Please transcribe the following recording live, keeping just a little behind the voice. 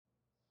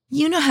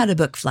You know how to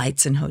book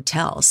flights and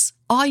hotels.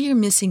 All you're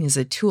missing is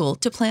a tool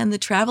to plan the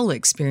travel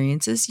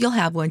experiences you'll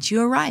have once you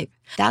arrive.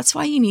 That's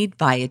why you need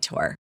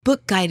Viator.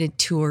 Book guided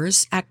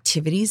tours,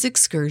 activities,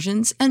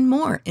 excursions, and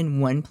more in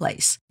one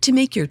place to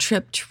make your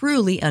trip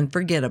truly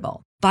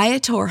unforgettable.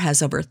 Viator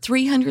has over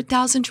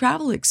 300,000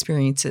 travel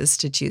experiences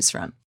to choose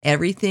from.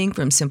 Everything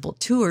from simple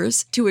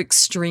tours to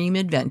extreme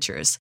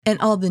adventures and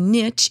all the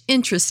niche,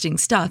 interesting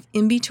stuff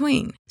in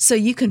between. So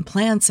you can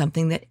plan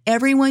something that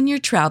everyone you're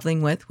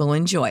traveling with will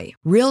enjoy.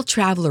 Real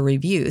traveler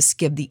reviews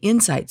give the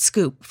inside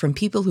scoop from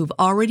people who've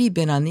already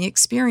been on the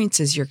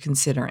experiences you're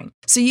considering.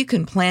 So you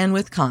can plan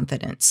with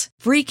confidence.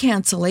 Free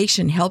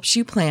cancellation helps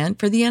you plan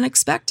for the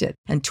unexpected.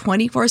 And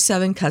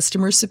 24/7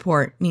 customer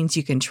support means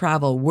you can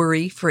travel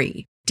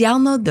worry-free.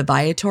 Download the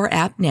Viator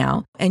app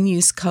now and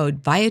use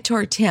code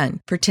Viator10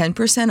 for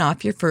 10%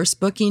 off your first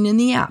booking in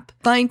the app.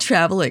 Find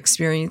travel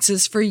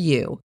experiences for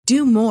you.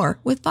 Do more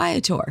with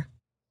Viator.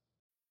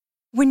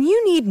 When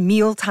you need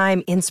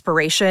mealtime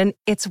inspiration,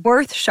 it's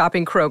worth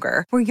shopping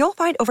Kroger, where you'll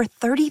find over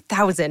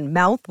 30,000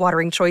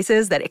 mouth-watering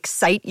choices that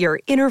excite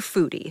your inner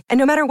foodie. And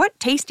no matter what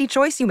tasty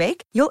choice you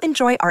make, you'll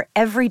enjoy our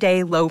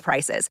everyday low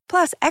prices,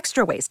 plus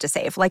extra ways to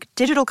save, like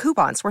digital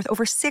coupons worth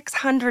over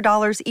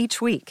 $600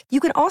 each week. You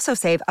can also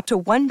save up to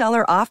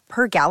 $1 off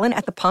per gallon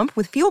at the pump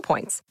with fuel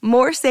points.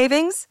 More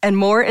savings and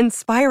more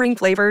inspiring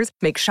flavors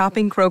make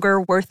shopping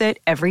Kroger worth it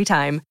every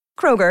time.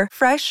 Kroger,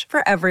 fresh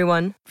for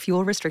everyone.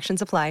 Fuel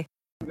restrictions apply.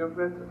 You know,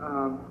 friends,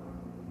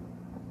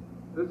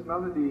 this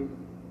melody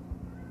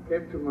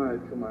came to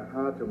my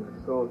heart, to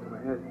my soul, to my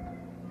head.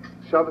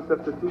 Shabbos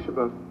after Tisha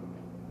B'Av.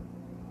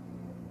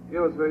 You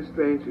know, it's very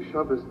strange.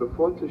 Shabbos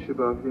before Tisha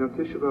B'Av. You know,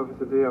 Tisha B'Av is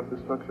the day of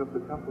destruction of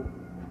the temple.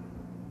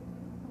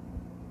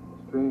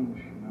 Strange,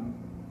 you know.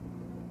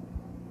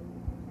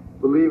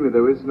 Believe me,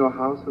 there is no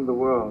house in the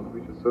world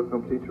which is so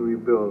completely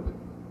rebuilt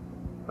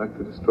like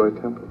the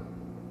destroyed temple.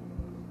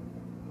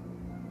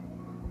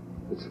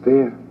 It's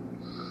there.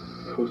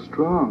 So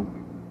strong,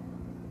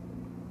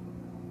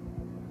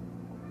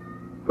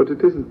 but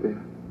it isn't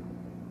there.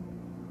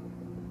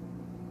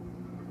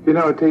 You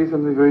know, I'll tell you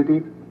something very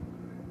deep.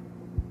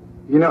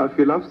 You know, if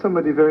you love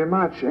somebody very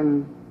much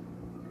and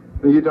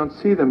you don't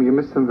see them, you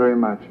miss them very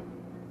much.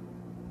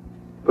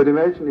 But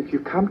imagine if you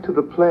come to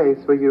the place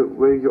where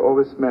you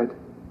always met.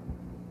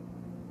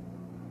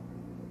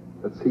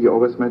 Let's say you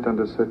always met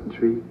under a certain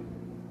tree,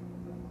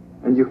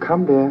 and you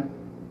come there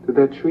to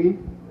that tree,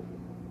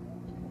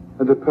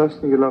 and the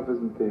person you love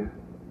isn't there.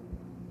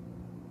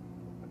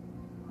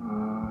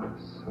 Ah,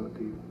 so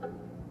deep.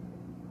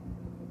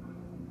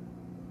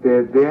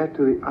 They're there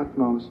to the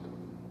utmost,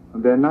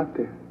 and they're not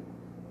there.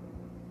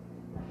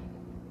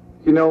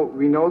 You know,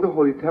 we know the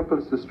Holy Temple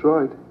is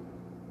destroyed,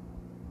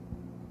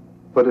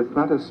 but it's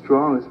not as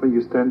strong as when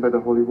you stand by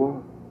the Holy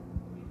Wall.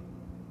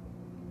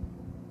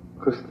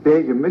 Because there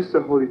you miss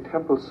the Holy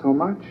Temple so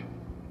much.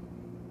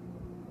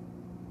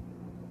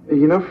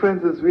 You know,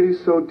 friends, it's really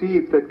so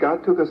deep that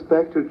God took us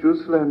back to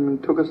Jerusalem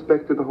and took us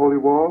back to the Holy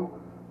Wall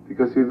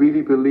because we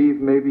really believe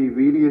maybe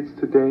really it's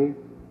today,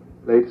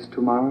 latest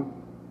tomorrow.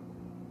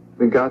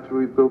 Then God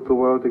rebuilt the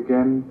world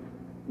again,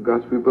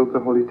 God rebuilt the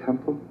Holy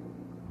Temple.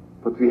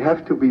 But we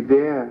have to be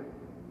there.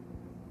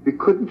 We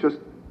couldn't just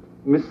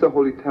miss the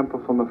Holy Temple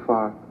from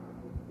afar.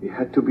 We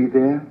had to be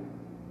there.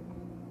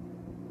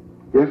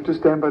 You have to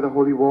stand by the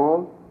Holy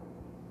Wall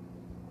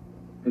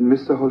and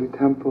miss the Holy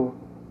Temple.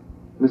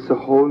 Miss the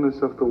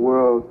wholeness of the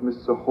world,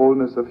 miss the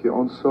wholeness of your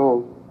own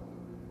soul.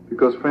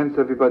 Because, friends,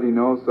 everybody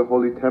knows the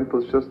Holy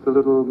Temple is just a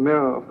little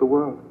mirror of the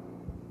world.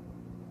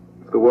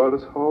 If the world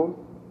is whole,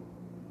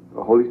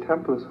 the Holy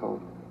Temple is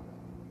whole.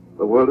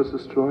 The world is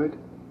destroyed,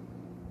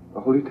 the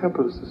Holy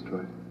Temple is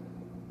destroyed.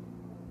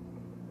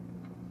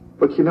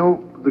 But you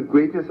know, the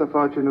greatness of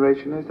our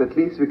generation is at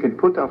least we can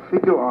put our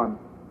figure on.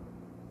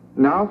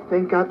 Now,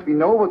 thank God, we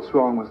know what's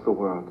wrong with the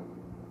world.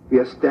 We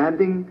are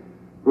standing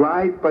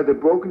right by the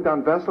broken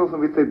down vessels, and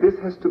we say this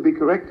has to be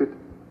corrected.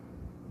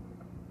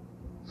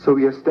 So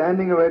we are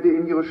standing already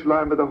in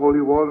Yerushalayim by the Holy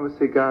Wall, and we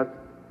say, God,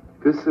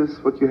 this is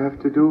what you have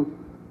to do.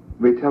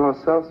 We tell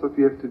ourselves what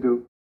we have to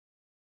do.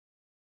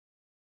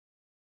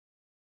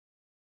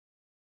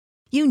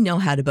 You know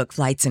how to book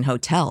flights and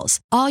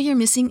hotels. All you're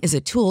missing is a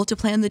tool to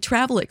plan the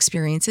travel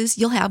experiences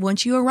you'll have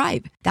once you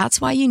arrive.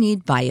 That's why you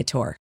need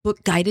Viator.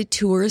 Book guided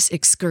tours,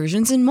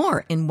 excursions, and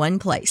more in one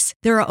place.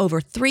 There are over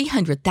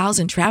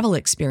 300,000 travel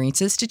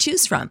experiences to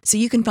choose from, so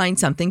you can find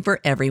something for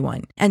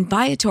everyone. And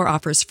Viator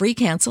offers free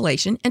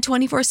cancellation and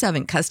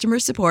 24/7 customer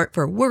support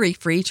for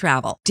worry-free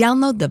travel.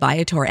 Download the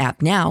Viator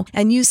app now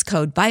and use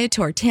code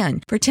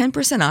Viator10 for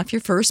 10% off your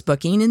first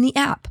booking in the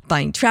app.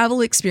 Find travel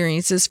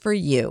experiences for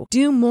you.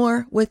 Do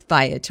more with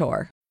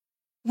Viator.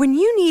 When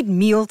you need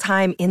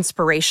mealtime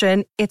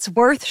inspiration, it's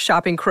worth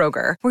shopping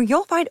Kroger, where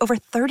you'll find over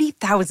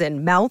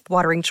 30,000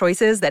 mouth-watering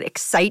choices that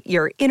excite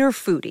your inner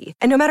foodie.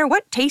 And no matter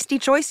what tasty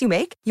choice you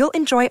make, you'll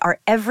enjoy our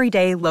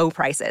everyday low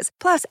prices,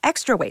 plus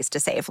extra ways to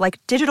save,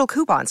 like digital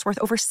coupons worth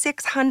over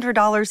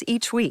 $600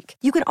 each week.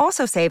 You can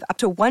also save up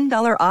to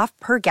 $1 off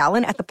per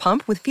gallon at the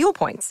pump with fuel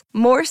points.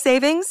 More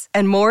savings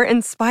and more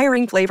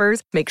inspiring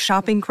flavors make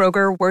shopping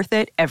Kroger worth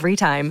it every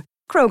time.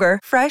 Kroger,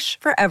 fresh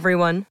for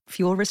everyone.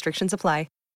 Fuel restrictions apply.